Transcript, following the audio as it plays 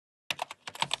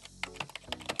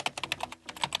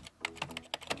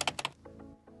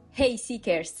Hey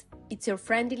Seekers! It's your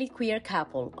friendly queer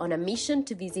couple on a mission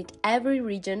to visit every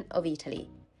region of Italy.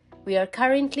 We are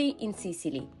currently in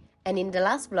Sicily, and in the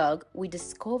last vlog we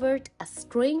discovered a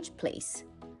strange place.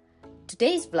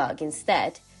 Today's vlog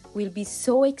instead will be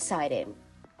so exciting,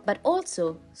 but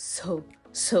also so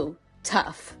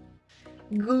tough.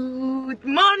 Good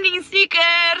morning,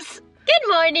 Seekers! Good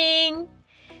morning!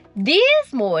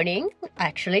 This morning,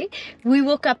 actually, we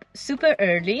woke up super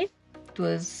early. It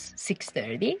was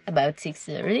 6:30, about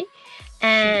 6:30,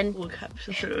 and Woke up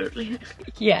super early.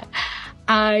 yeah,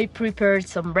 I prepared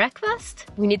some breakfast.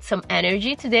 We need some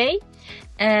energy today,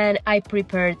 and I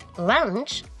prepared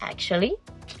lunch actually,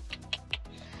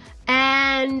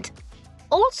 and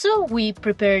also we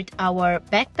prepared our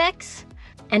backpacks.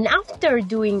 And after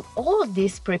doing all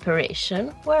this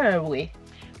preparation, where are we?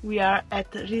 We are at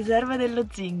Riserva dello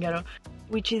Zingaro,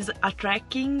 which is a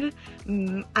trekking,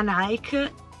 an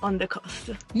hike on the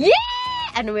coast. Yeah!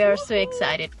 And we are so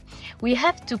excited. We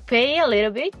have to pay a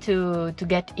little bit to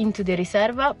get into the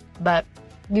Riserva, but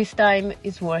this time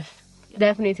is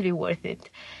definitely worth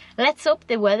it. Let's hope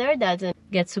the weather doesn't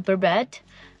get super bad,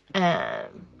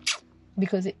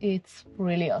 because it's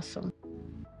really awesome.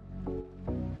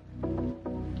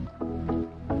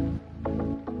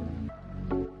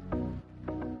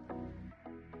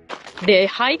 The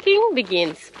hiking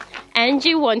begins.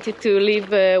 Angie wanted to leave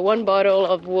one bottle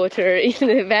of water in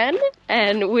the van,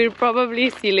 and we'll probably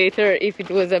see later if it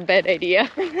was a bad idea,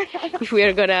 if we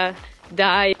are gonna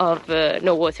die of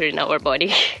no water in our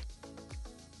body.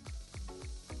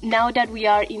 Now that we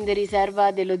are in the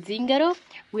Riserva dello Zingaro,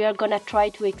 we are gonna try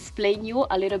to explain you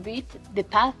a little bit the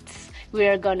paths we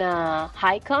are gonna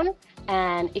hike on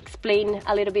and explain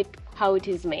a little bit how it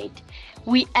is made.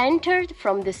 We entered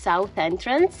from the south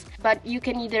entrance, but you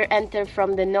can either enter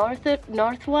from the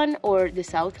north one or the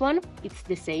south one. It's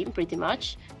the same pretty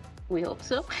much. We hope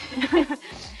so.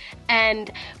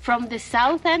 And from the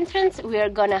south entrance, we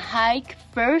are gonna hike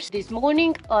first this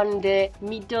morning on the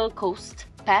middle coast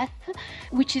path,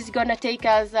 which is gonna take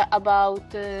us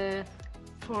about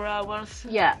 4 hours.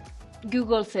 Yeah,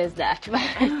 Google says that,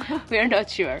 but we're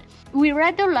not sure. We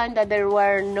read online that there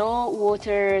were no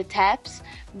water taps,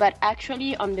 but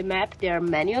actually on the map there are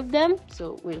many of them,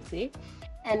 so we'll see.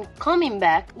 And coming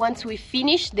back, once we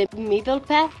finish the middle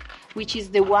path, which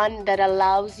is the one that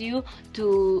allows you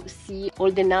to see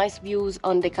all the nice views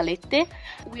on the Calette,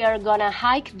 we are gonna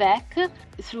hike back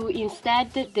through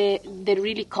instead the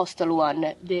really coastal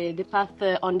one, the path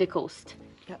on the coast.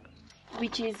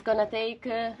 Which is gonna take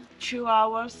 2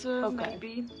 hours, okay.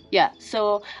 maybe. Yeah,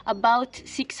 so about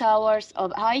 6 hours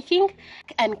of hiking,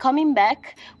 and coming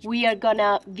back we are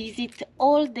gonna visit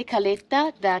all the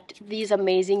caletta that this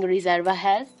amazing Riserva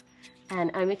has,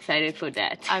 and I'm excited for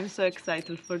that. I'm so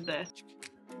excited for that.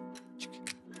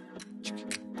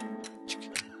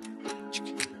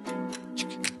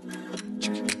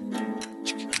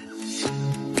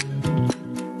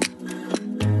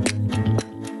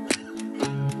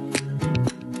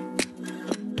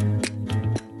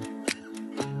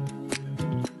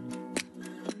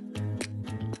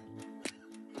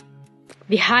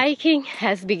 The hiking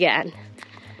has begun.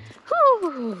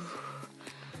 Whew.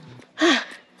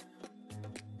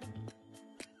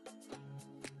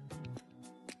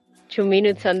 2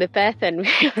 minutes on the path and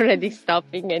we're already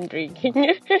stopping and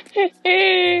drinking.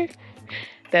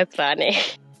 That's funny.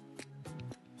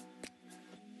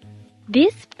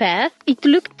 This path, it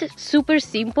looked super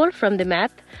simple from the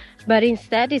map, but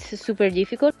instead it's super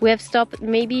difficult. We have stopped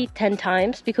maybe 10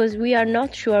 times because we are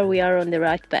not sure we are on the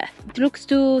right path. It looks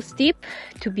too steep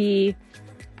to be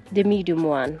the medium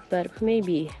one, but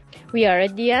maybe. We are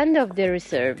at the end of the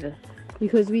reserve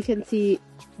because we can see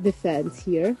the fence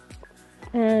here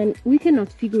and we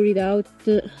cannot figure it out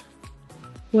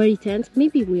where it ends.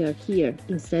 Maybe we are here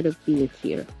instead of being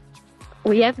here.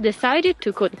 We have decided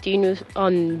to continue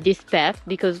on this path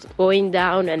because going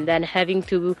down and then having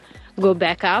to go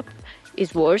back up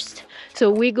is worst. So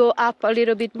we go up a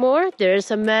little bit more. There's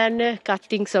a man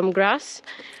cutting some grass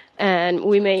and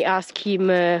we may ask him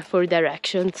for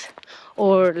directions,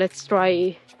 or let's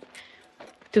try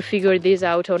to figure this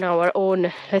out on our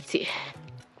own. Let's see.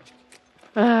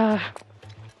 Not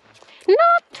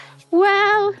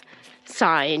well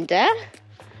signed, eh?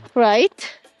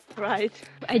 Right? Right.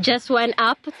 I just went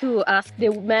up to ask the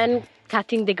man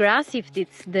cutting the grass if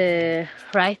it's the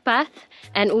right path,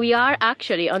 and we are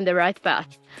actually on the right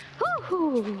path.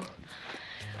 Woo-hoo.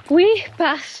 We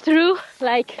passed through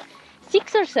like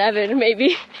 6 or 7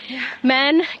 maybe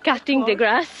men cutting the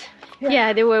grass.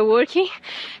 Yeah, they were working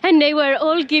and they were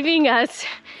all giving us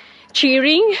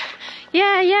cheering.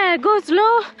 Yeah, go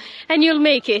slow and you'll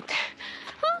make it.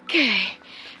 Okay,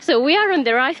 So we are on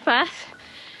the right path.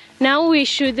 Now we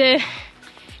should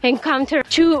encounter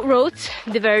two roads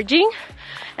diverging,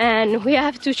 and we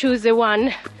have to choose the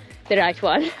right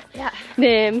one. Yeah.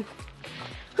 The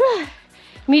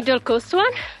middle coast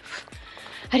one.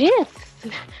 I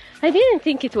didn't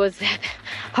think it was that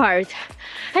hard.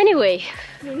 Anyway,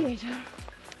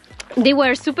 they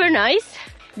were super nice.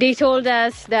 They told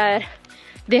us that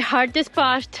the hardest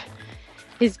part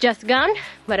is just gone,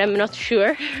 but I'm not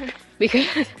sure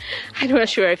because I'm not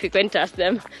sure if you can trust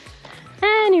them.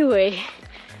 Anyway,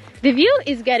 the view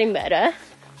is getting better.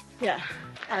 Yeah,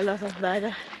 a lot of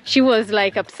better. She was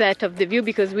like upset of the view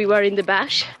because we were in the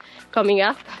bush coming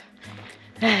up,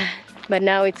 but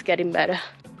now it's getting better.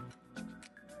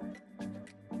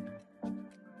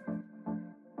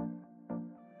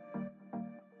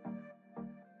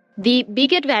 The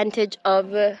big advantage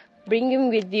of bringing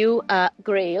with you a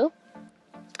grail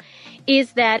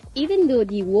is that even though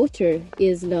the water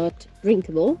is not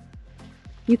drinkable,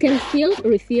 you can still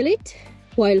refill it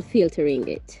while filtering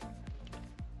it.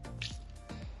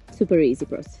 Super easy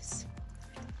process.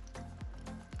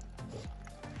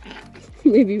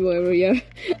 Maybe where we are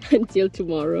until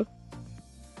tomorrow.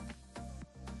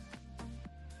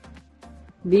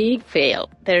 Big fail,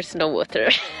 there's no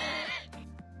water.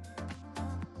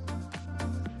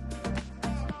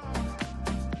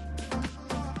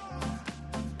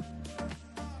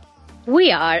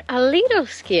 We are a little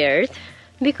scared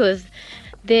because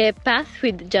the path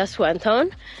we just went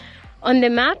on the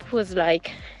map was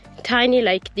like tiny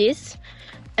like this,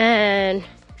 and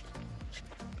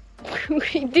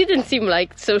it didn't seem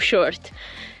like so short,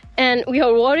 and we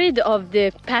are worried of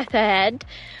the path ahead,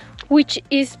 which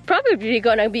is probably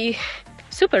gonna be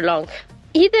super long.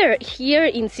 Either here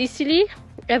in Sicily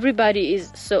everybody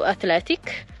is so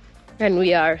athletic and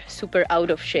we are super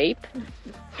out of shape,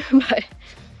 but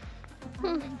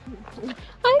I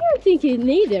don't think it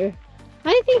neither.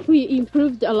 I think we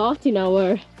improved a lot in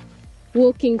our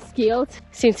walking skills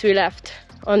since we left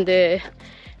on the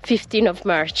 15th of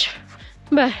March,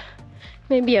 but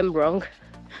maybe I'm wrong.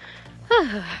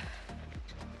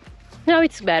 Now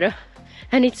it's better,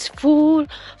 and it's full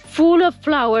of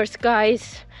flowers,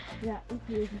 guys. Yeah, it's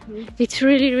beautiful. It's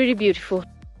really, really beautiful.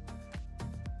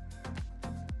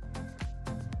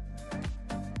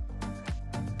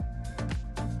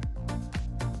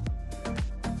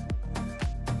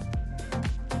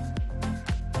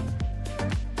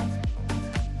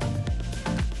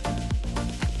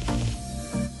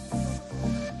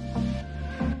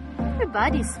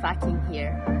 Everybody's fucking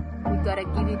here. We gotta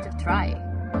give it a try.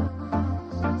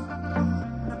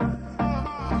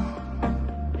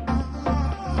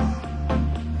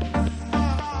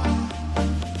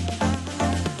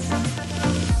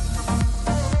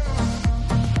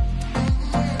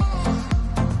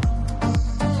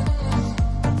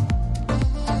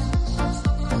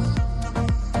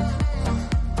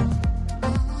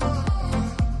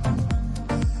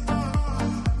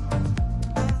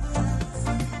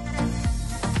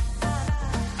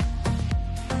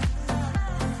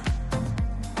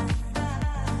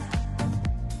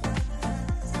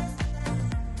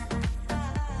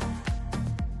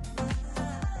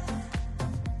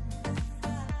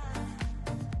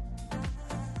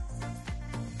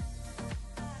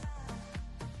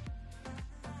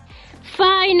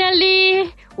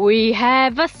 Finally, we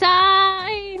have a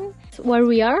sign. Where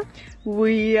we are?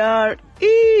 We are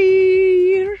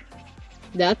here.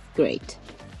 That's great.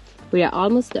 We are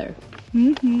almost there.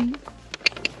 Mm-hmm.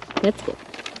 Let's go.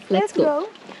 Let's go.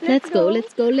 Let's go.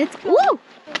 Let's go. Let's go. Woo!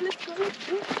 Let's go.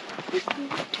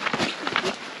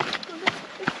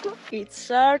 It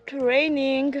started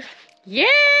raining. Yeah!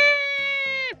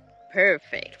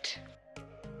 Perfect.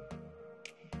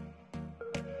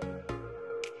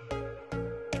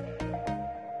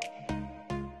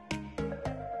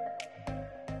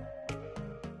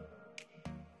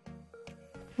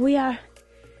 We are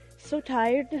so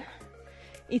tired.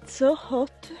 It's so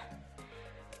hot.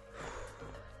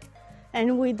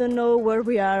 And we don't know where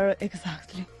we are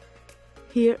exactly.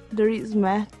 Here there is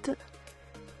Matt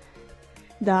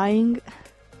dying.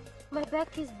 My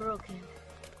back is broken.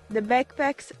 The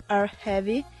backpacks are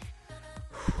heavy.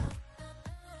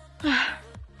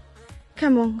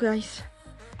 Come on, guys.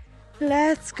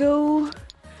 Let's go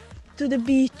to the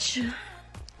beach.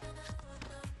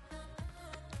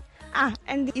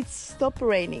 And it stopped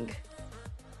raining.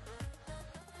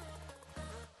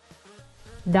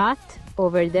 That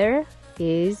over there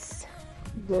is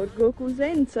Borgo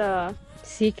Cosenza.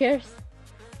 Seekers.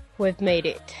 We've made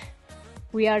it.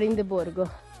 We are in the Borgo.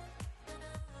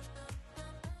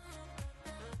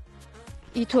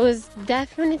 It was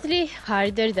definitely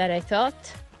harder than I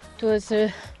thought. It was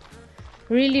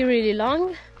really, really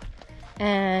long.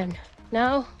 And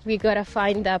now we gotta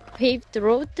find a paved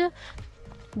road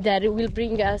that will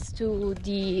bring us to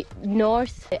the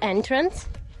north entrance.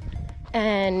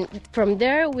 And from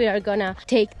there we are gonna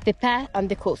take the path on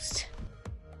the coast.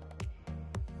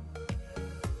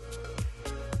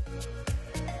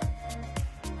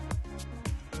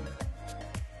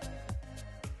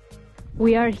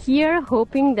 We are here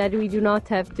hoping that we do not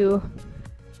have to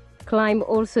climb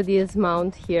also this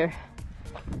mount here.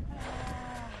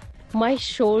 My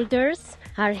shoulders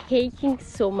are aching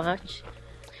so much.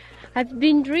 I've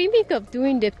been dreaming of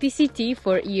doing the PCT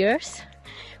for years,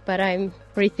 but I'm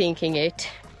rethinking it.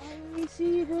 I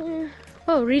see the...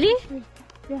 Oh, really?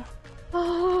 Yeah.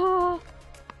 Oh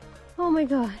my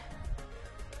god.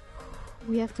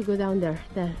 We have to go down there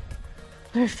then.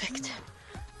 Perfect.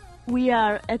 We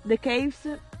are at the caves.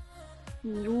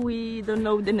 We don't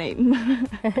know the name.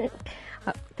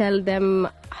 Tell them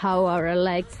how our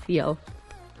legs feel.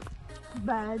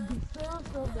 Bad.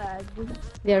 So bad.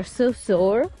 They're so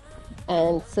sore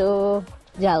and so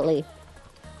jelly.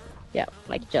 Yeah,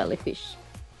 like jellyfish.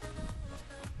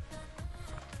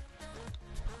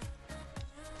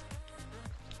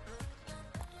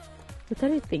 What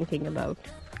are you thinking about?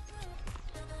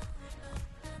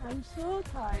 I'm so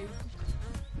tired.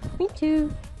 Me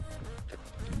too.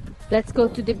 Let's go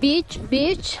to the beach.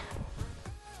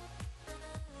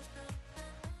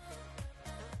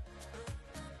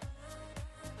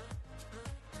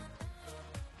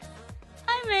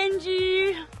 I'm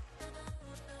Angie.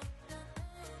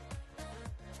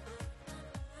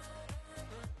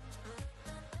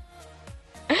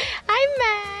 I'm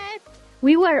Matt.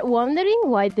 We were wondering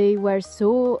why they were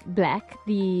so black,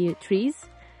 the trees,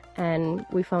 and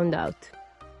we found out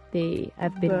they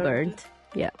have been burned.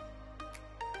 Yeah.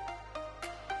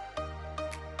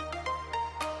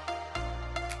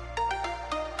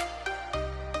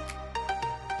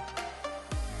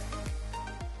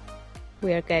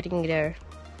 We are getting there.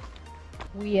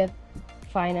 We are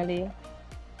finally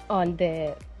on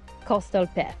the coastal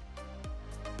path.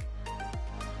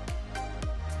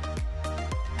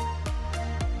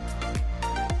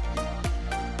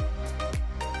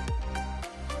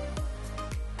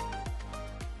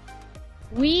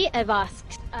 We have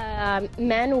asked a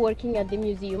man working at the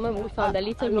museum, and we found a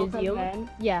little museum. Man.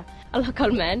 Yeah, a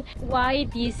local man. Why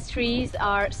these trees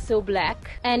are so black?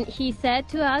 And he said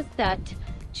to us that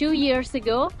 2 years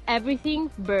ago everything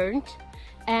burned,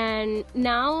 and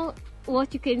now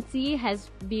what you can see has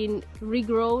been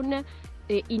regrown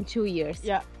in 2 years.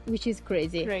 Yeah. Which is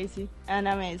crazy. Crazy and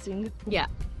amazing. Yeah.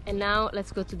 And now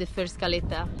let's go to the first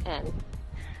caleta and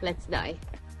let's die.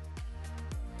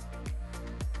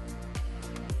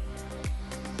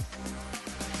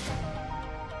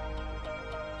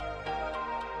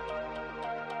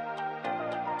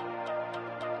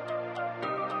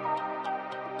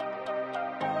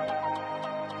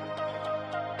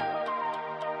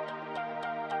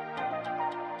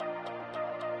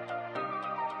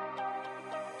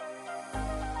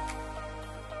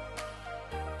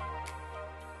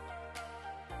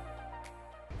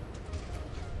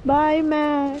 Bye,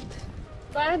 Matt.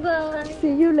 Bye bye.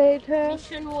 See you later.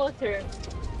 Mission water.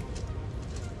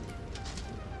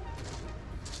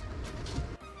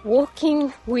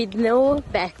 Walking with no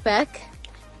backpack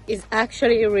is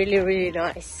actually really, really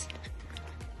nice.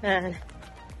 And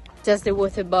just the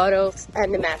water bottles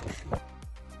and the map.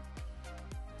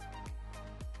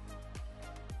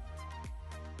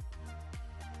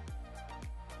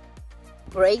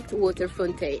 Great water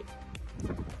fountain.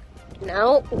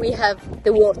 Now we have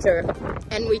the water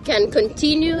and we can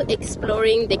continue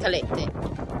exploring the calette.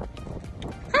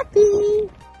 Happy!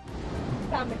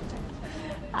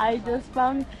 I just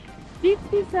found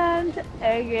 50 cents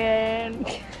again.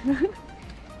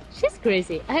 She's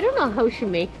crazy. I don't know how she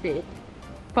makes it.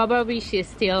 Probably she's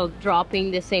still dropping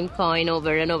the same coin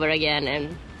over and over again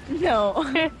and... No.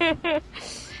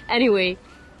 Anyway,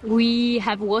 we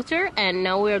have water and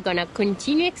now we're gonna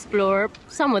continue explore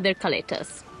some other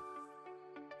caletas.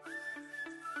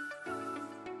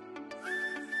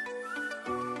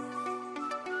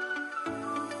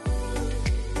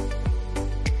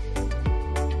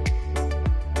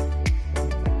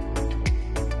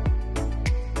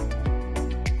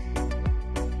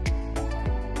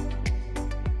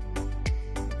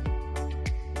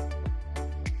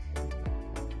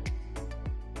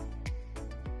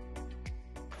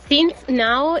 Since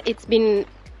now it's been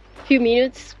a few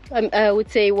minutes, I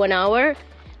would say 1 hour,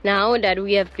 now that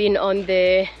we have been on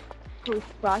the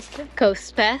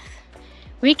coast path,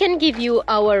 we can give you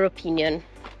our opinion.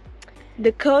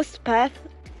 The coast path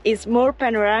is more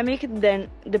panoramic than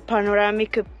the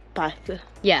panoramic path.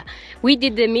 Yeah, we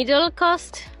did the middle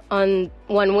coast on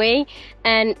one way,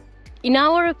 and in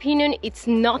our opinion, it's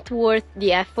not worth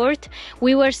the effort.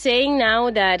 We were saying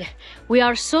now that we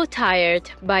are so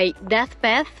tired by that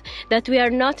path that we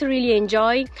are not really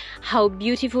enjoying how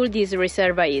beautiful this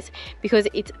reserva is, because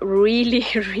it's really,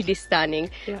 really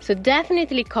stunning. Yeah. So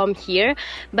definitely come here.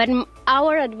 But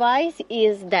our advice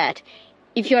is that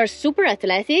if you are super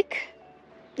athletic,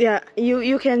 Yeah,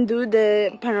 you can do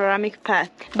the panoramic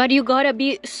path. but you gotta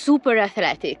be super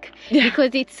athletic, Yeah.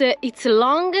 because it's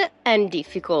long and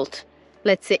difficult.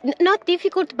 Let's say not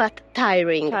difficult, but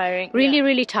tiring. Really, yeah.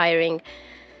 really tiring.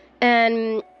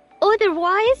 And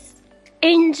otherwise,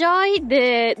 enjoy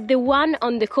the one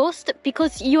on the coast,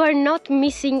 because you are not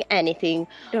missing anything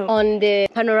No. on the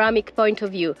panoramic point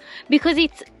of view, because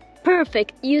it's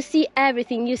perfect. You see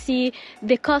everything. You see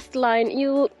the coastline.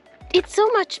 It's so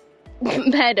much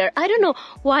better. I don't know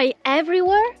why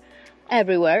everywhere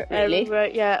really. Everywhere,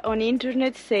 yeah, on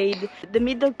internet said the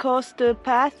middle coast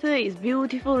path is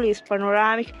beautiful, is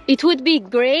panoramic. It would be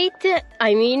great,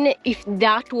 I mean, if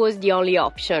that was the only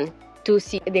option to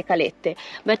see the calette.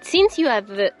 But since you have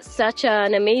such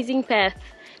an amazing path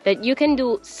that you can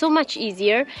do so much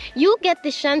easier, you get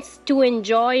the chance to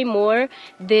enjoy more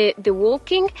the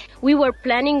walking. We were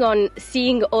planning on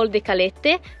seeing all the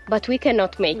calette, but we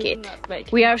cannot make it.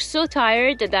 We are so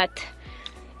tired that...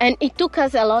 And it took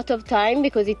us a lot of time,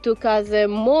 because it took us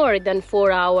more than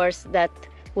 4 hours that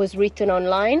was written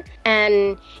online.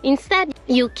 And instead,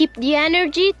 you keep the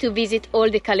energy to visit all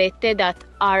the calette that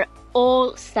are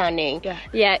all stunning.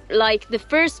 Yeah, like the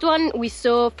first one we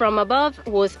saw from above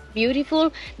was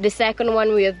beautiful. The second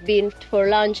one we have been for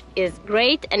lunch is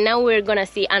great. And now we're gonna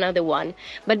see another one.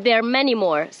 But there are many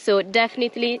more. So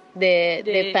definitely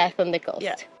the path on the coast.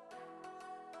 Yeah.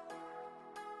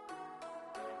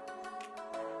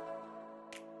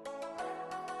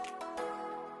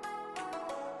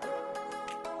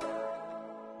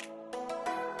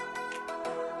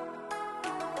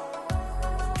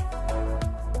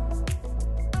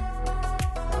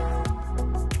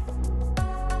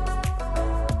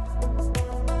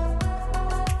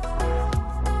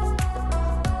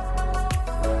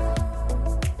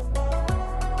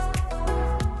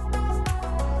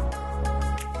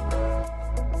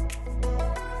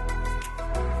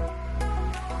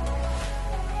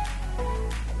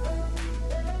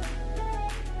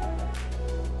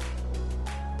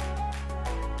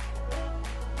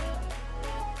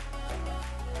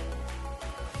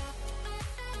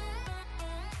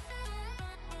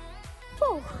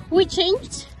 We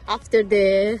changed after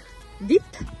the dip,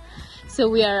 so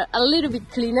we are a little bit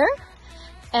cleaner,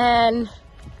 and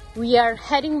we are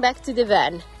heading back to the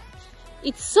van.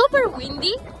 It's super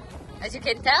windy, as you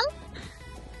can tell,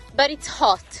 but it's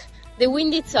hot. The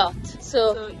wind is hot,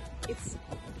 So it's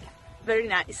very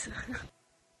nice.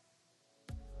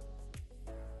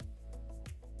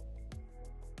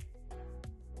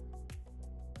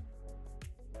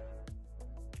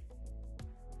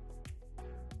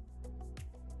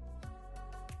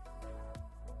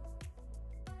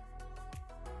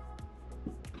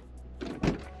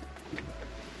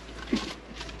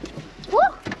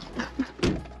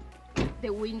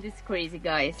 the wind is crazy,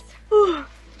 guys.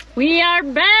 We are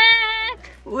back!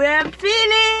 We have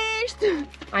finished!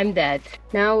 I'm dead.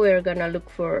 Now we're gonna look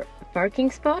for a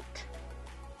parking spot,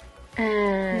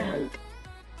 and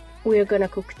we're gonna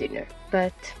cook dinner.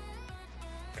 But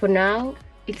for now,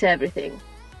 it's everything.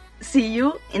 See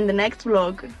you in the next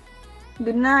vlog.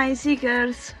 Good night,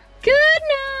 seekers! Good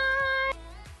night!